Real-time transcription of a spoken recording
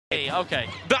okay.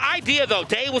 The idea, though,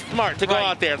 Day was smart to go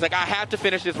out there. It's like, I have to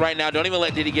finish this right now. Don't even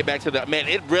let Diddy get back to the... Man,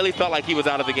 it really felt like he was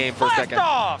out of the game for a second.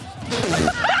 Off!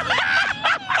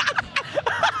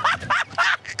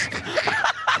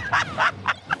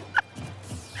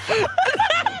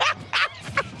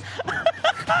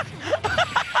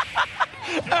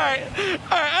 Alright,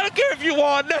 I don't care if you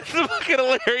won. That's fucking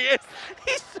hilarious.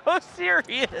 He's so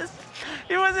serious.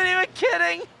 He wasn't even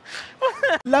kidding.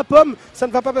 La pomme, ça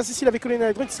ne va pas passer s'il avait collé une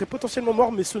électronique, il serait potentiellement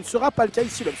mort, mais ce ne sera pas le cas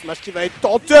ici. Le smash qui va être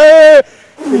tenté.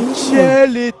 Et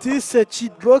quelle était cette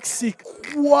hitbox? C'est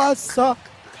quoi ça?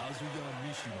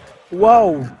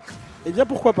 Waouh. Eh bien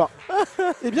pourquoi pas.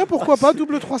 Eh bien pourquoi pas,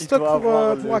 double 3 stocks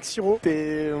pour Axiro. Qui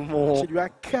lui a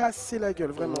cassé la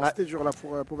gueule, vraiment, c'était dur là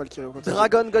pour Valkyrie.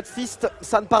 Dragon Godfist,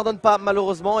 ça ne pardonne pas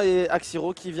malheureusement, et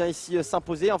Axiro qui vient ici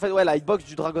s'imposer. En fait ouais, la hitbox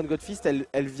du Dragon Godfist,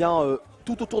 elle vient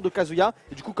tout autour de KAZUYA,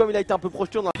 et du coup comme il a été un peu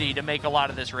projeté on a... to make a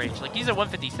lot of this range. Like he's at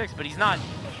 156, but he's not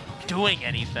doing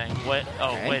anything. What?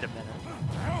 Oh, wait a minute.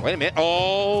 Wait a minute.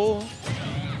 Oh,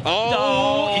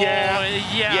 yeah.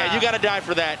 Yeah, you gotta die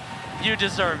for that. You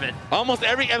deserve it. Almost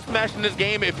every fsmash in this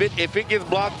game, if it gets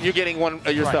blocked, you're getting one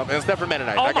yourself. Right. Except for Meta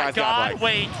Knight. Oh that my guy's God! godlike.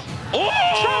 Wait.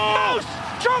 Oh!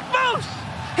 Choke moose!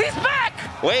 He's back!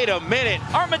 Wait a minute.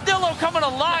 Armadillo coming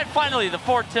alive finally. The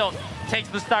 4 tilt takes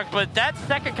the stock, but that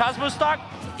second Cosmo stock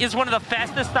is one of the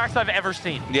fastest stocks I've ever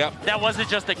seen. Yep. That wasn't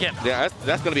just a gift. Yeah,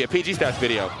 that's gonna be a PG stats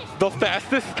video. The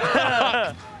fastest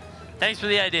stock. Thanks for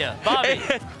the idea. Bobby,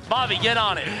 Bobby, get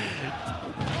on it.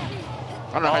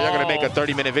 I don't know how y'all gonna make a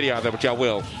 30-minute video out of that, but y'all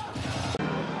will.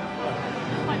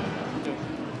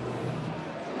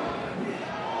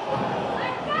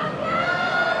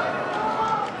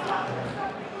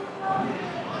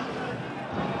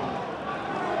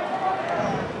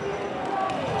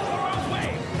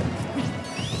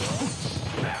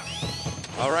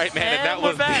 All right, man, and that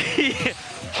was the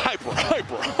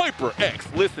Hyper X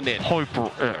listening. Hyper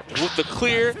X. With the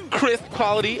clear, crisp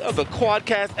quality of the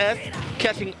Quadcast S,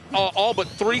 catching all but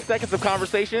 3 seconds of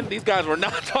conversation. These guys were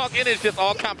not talking, it's just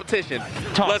all competition.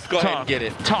 Let's go ahead and get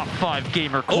it. Top 5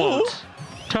 gamer quotes.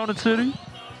 Town and City.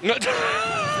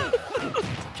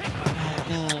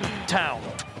 Town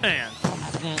and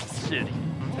City.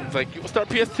 It's like, you will start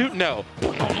PS2? No.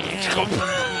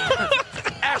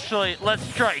 Actually, let's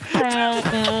strike.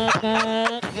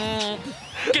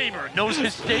 Gamer knows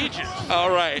his stages.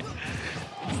 All right.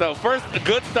 So first, a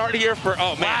good start here for,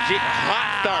 oh man,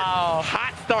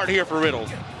 hot start here for Riddles.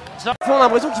 On a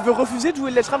l'impression qu'il veut refuser de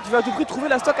jouer le ledge ramp, qu'il veut à tout prix trouver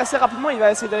la stock assez rapidement, il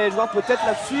va essayer d'aller jouer peut-être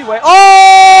là-dessus, ouais. Oh,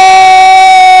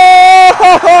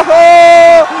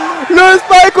 le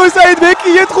spike au side B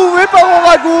qui est trouvé par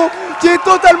Orago, qui est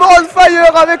totalement on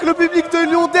fire avec le public de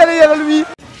Lyon derrière lui.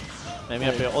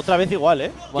 Mira, pero otra vez igual,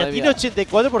 ¿eh? Ya tiene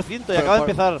 84% y acaba de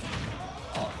empezar.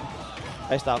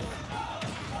 Ahí está.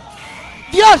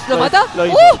 ¡Dios! ¿Lo mata? Lo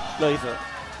hizo, lo hizo.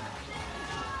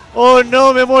 ¡Oh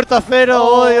no! Me he muerto a cero.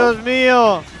 ¡Oh, Dios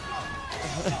mío!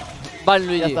 Vale,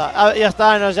 Luigi. Ya está, ya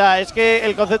está, no, o sea, es que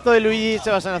el concepto de Luigi se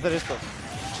basa en hacer esto.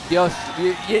 Dios,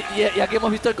 y aquí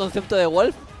hemos visto el concepto de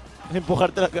Wolf.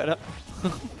 Empujarte la cara.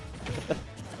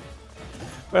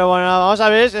 Pero bueno, vamos a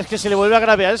ver, es que si le vuelve a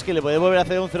gravear, es que le puede volver a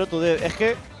hacer un 0 to death. Es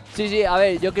que... Sí, sí, a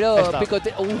ver, yo creo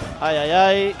picote... Ay, ay,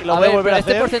 ay, y lo a voy a ver, volver a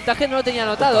hacer. Este porcentaje no lo tenía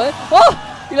anotado, ¿eh? ¡Oh!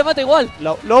 Y lo mata igual.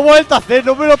 Lo he vuelto a hacer,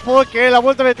 no me lo puedo creer, la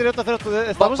vuelta a meter otro 0 to death.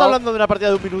 ¿Estamos hablando de una partida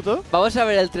de 1 minuto? Vamos a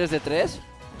ver el 3 de 3.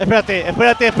 Espérate,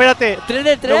 espérate, espérate. 3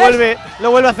 de 3.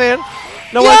 Lo vuelve a hacer.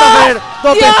 Lo vuelve a hacer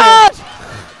 2 veces.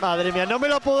 Madre mía, no me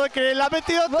lo puedo creer. Le ha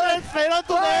metido 3-0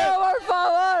 to death. Por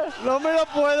favor. No me lo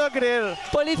puedo creer.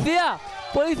 Policía.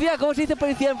 Policía, ¿cómo se dice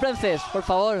policía en francés? Por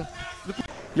favor.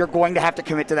 You're going to have to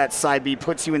commit to that side B.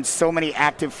 Puts you in so many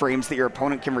active frames that your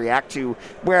opponent can react to.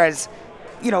 Whereas,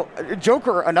 you know,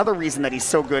 Joker, another reason that he's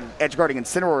so good edge guarding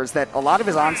Incineroar is that a lot of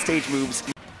his on-stage moves...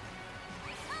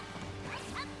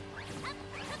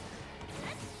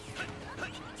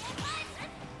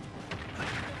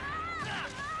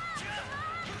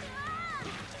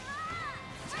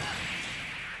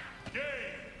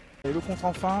 Et le contre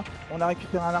enfin, on a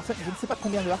récupéré un Arsène. Je ne sais pas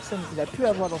combien de Arsène il a pu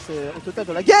avoir dans au total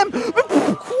de la game. Mais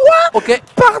quoi? Ok.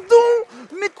 Pardon.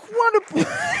 Mais quoi le...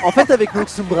 En fait, avec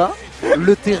Noxumbra,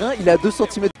 le terrain, il est à 2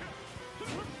 cm.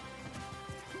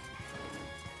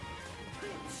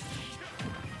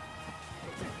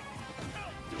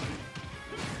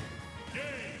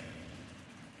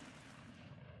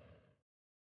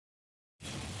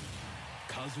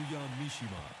 KAZUYA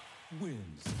Mishima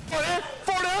wins.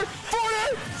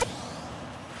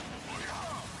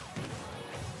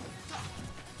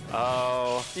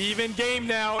 Oh, even game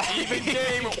now, even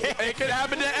game. It could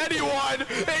happen to anyone.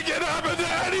 It can happen to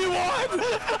anyone.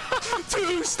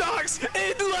 2 stocks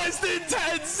in less than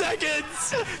 10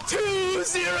 seconds. 2-0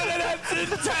 in less than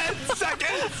 10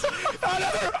 seconds.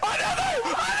 Another.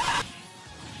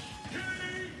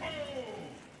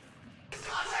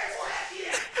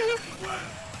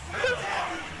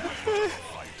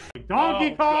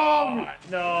 Donkey Kong!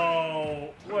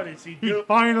 No, what is he doing? He's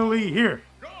finally here,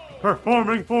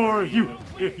 performing for you.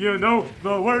 If you know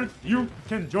the words, you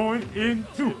can join in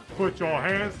too. Put your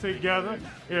hands together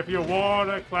if you want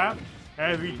to clap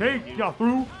as we take you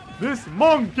through this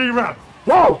monkey rap.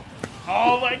 Whoa!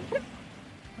 Oh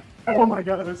my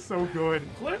god, that's so good.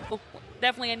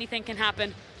 Definitely anything can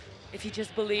happen if you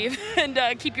just believe and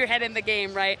keep your head in the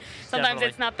game, right? Sometimes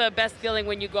It's not the best feeling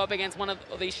when you go up against one of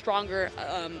the stronger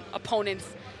opponents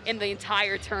in the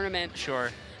entire tournament.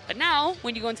 Sure. But now,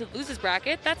 when you go into the losers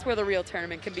bracket, that's where the real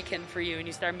tournament can begin for you, and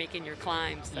you start making your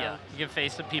climbs. So. Yeah, you can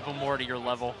face some people more to your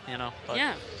level, you know. But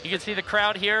yeah. You can see the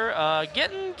crowd here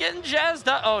getting jazzed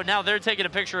up. Oh, now they're taking a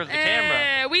picture of the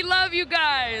camera. We love you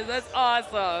guys. That's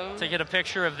awesome. Taking a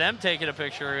picture of them taking a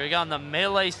picture. We got on the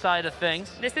melee side of things.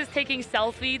 This is taking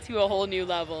selfie to a whole new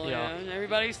level. Yeah. You know?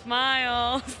 Everybody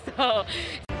smiles. So.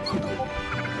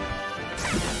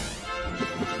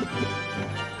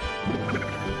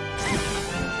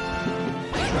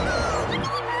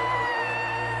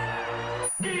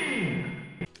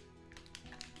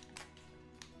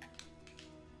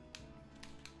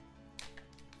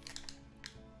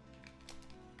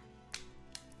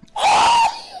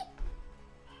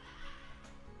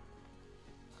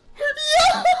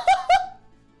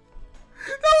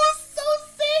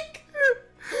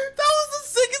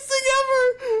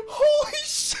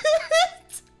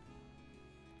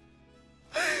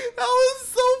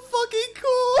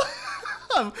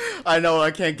 I know I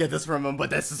can't get this from him, but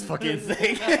this is fucking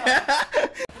insane.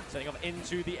 Setting up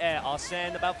into the air,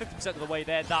 Arsene about 50% of the way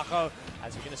there. Dako,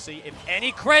 as you're going to see if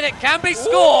any credit can be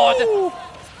scored. Ooh.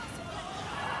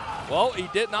 Well, he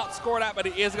did not score that, but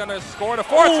he is going to score the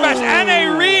forward smash and a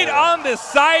read on the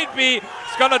side B.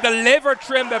 It's going to deliver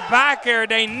Trim the back air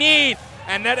they need,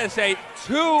 and that is a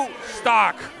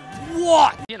 2-stock.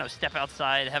 What? You know, step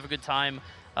outside, have a good time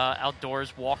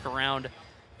outdoors, walk around.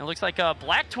 It looks like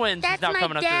Black Twins is now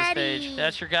coming up to the stage.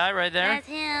 That's your guy right there? That's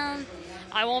him.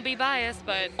 I won't be biased,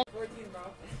 but...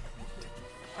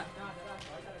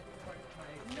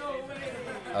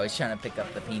 Oh, he's trying to pick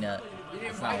up the peanut.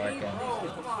 It's not working.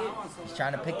 He's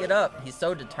trying to pick it up. He's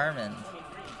so determined.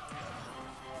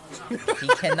 He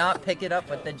cannot pick it up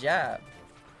with the jab.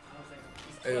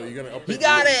 Hey, you gonna update he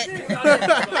got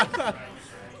it!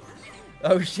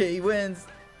 Oh shit, he wins.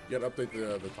 You gotta update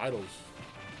the titles.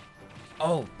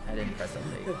 Oh, I didn't press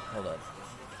update. Hold up.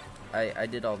 I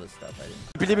did all this stuff.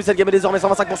 Depuis le début de cette game est désormais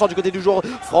 125% du côté du joueur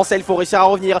français. Il faut réussir à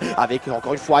revenir avec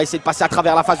encore une fois essayer de passer à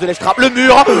travers la phase de l'Edge Trap. Le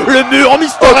mur en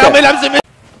mistocker, mesdames et messieurs.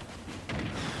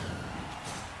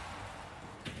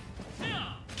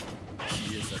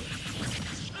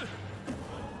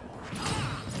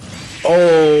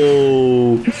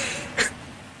 Oh,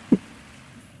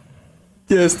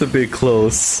 just a bit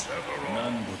close.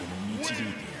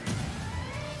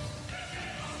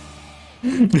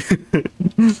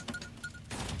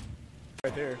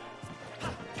 Right there.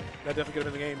 That definitely could have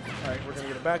been the game. All right, we're going to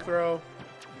get a back throw.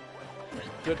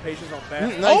 Good patience on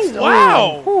that. Nice. Oh,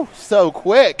 wow. Ooh, so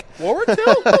quick. Forward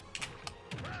tilt?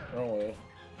 Wrong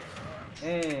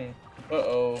way.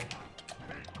 Uh-oh.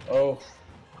 Oh.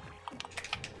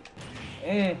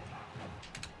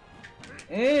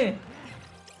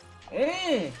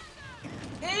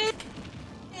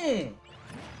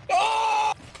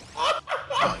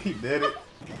 Oh, he did it.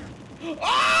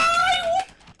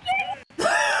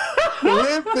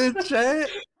 Clip it, chat.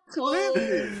 Clip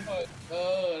it.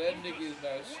 Oh, that nigga is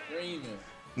not streaming.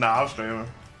 Nah, I'm streaming.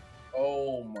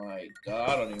 Oh my god,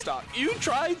 I don't even stop. You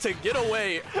tried to get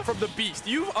away from the beast.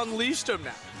 You've unleashed him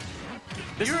now.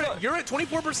 You're at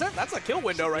 24%. That's a kill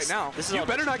window right now. You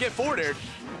better not get forward aired.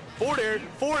 Forward air,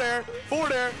 forward air,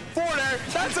 forward air, forward air.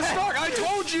 That's a stock. I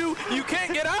told you, you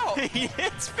can't get out.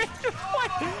 It's been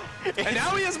and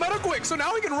now he has Meta Quick, so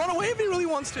now he can run away if he really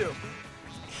wants to.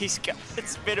 It's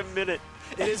been a minute.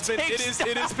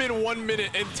 It has been 1 minute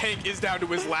and Tank is down to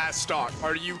his last stock.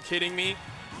 Are you kidding me?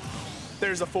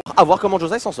 There's a full. À voir comment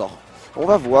Josai s'en sort. On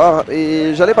va voir.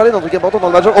 Et j'allais parler d'un truc important dans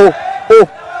le match. Oh.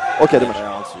 Ok, dommage.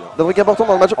 D'un truc important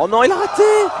dans le match. Oh non, il a raté.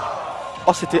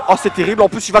 Oh, c'est terrible. En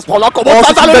plus, il va se prendre un combo. Oh,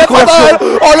 c'est une belle conversion.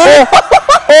 Oh, il est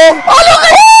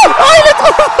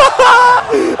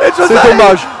trop. C'est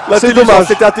dommage. C'est dommage.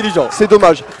 C'était intelligent. C'est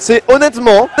dommage. C'est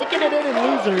honnêtement.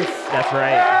 That's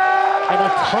right. And a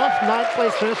tough 9th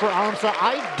place finish for AMSA.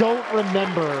 I don't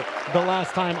remember the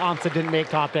last time AMSA didn't make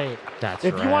top 8. That's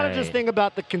If you want to just think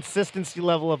about the consistency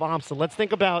level of AMSA, let's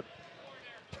think about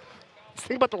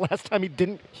the last time he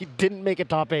didn't make a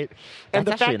top 8. And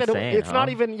That's the fact actually that insane, it's not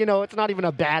even, it's not even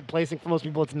a bad placing for most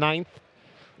people. It's 9th.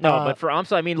 No, but for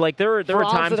AMSA, I mean, like there were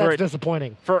times where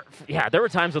disappointing. There were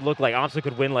times it looked like AMSA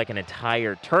could win like an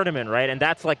entire tournament, right? And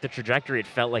that's like the trajectory it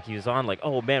felt like he was on. Like,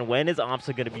 oh man, when is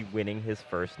AMSA going to be winning his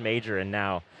first major? And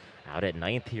now, out at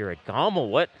 9th here at Gommel,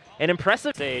 what an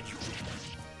impressive stage.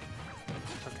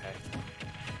 Okay.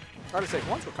 Gotta say,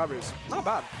 Juan's recovery is not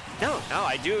bad. No,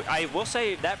 I will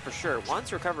say that for sure.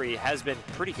 Juan's recovery has been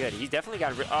pretty good. He's definitely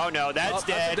got. Oh no, that's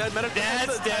dead.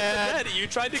 That's dead. You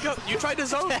tried to go. You tried to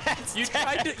zone. You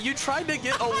tried to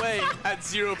get away at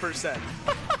 0%.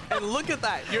 And look at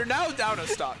that. You're now down a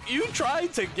stock. You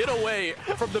tried to get away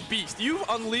from the beast. You've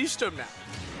unleashed him now.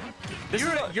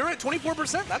 You're at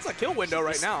 24%. That's a kill window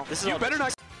right now. You better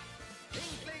not.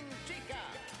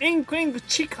 Inkling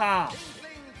Chica.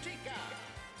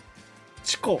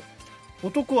 Chico.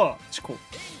 男はチコ。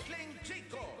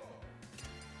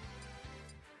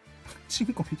チ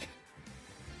ンコみたい。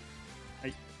は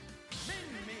い。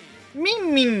ミ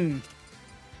ンミン。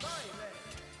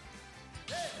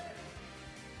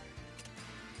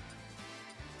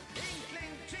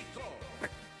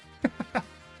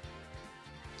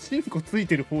チンコつい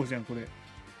てる方じゃんこれ。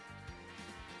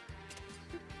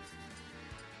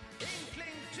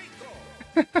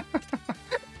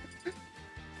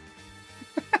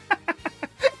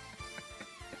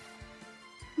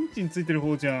It's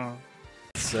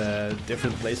a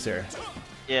different place there.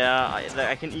 Yeah,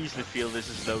 I can easily feel this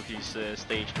is Loki's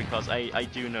stage because I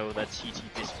do know that TT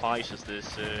despises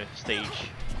this stage.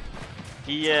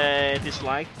 He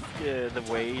disliked the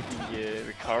way the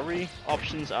recovery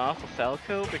options are for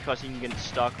Falco because he can get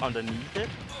stuck underneath it.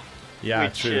 Yeah,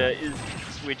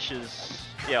 which is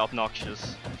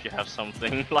obnoxious if you have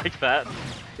something like that.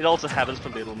 It also happens for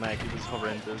Little Mac. It is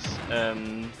horrendous.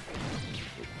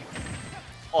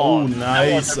 Oh,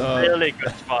 nice. That was a really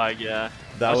good spike, yeah.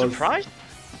 I was surprised.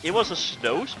 It was a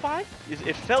slow spike.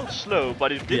 It felt slow,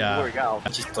 but it didn't work out.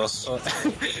 Chistoso.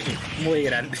 Muy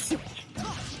grande.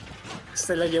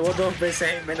 Se la llevó 2 veces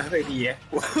en menos de 10.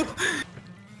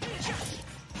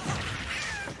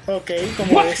 Ok,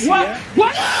 como decía.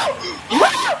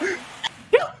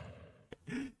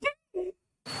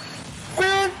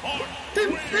 ¡Te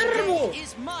enfermo!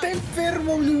 ¡Te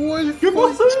enfermo, Blue Wolf! ¿Qué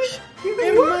pasó?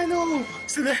 ¡Hermano!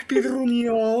 Se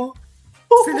despidruneó.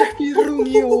 Se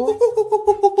despidruneó.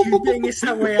 Clipen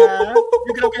esa weá.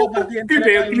 Yo creo que la partida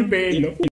entera.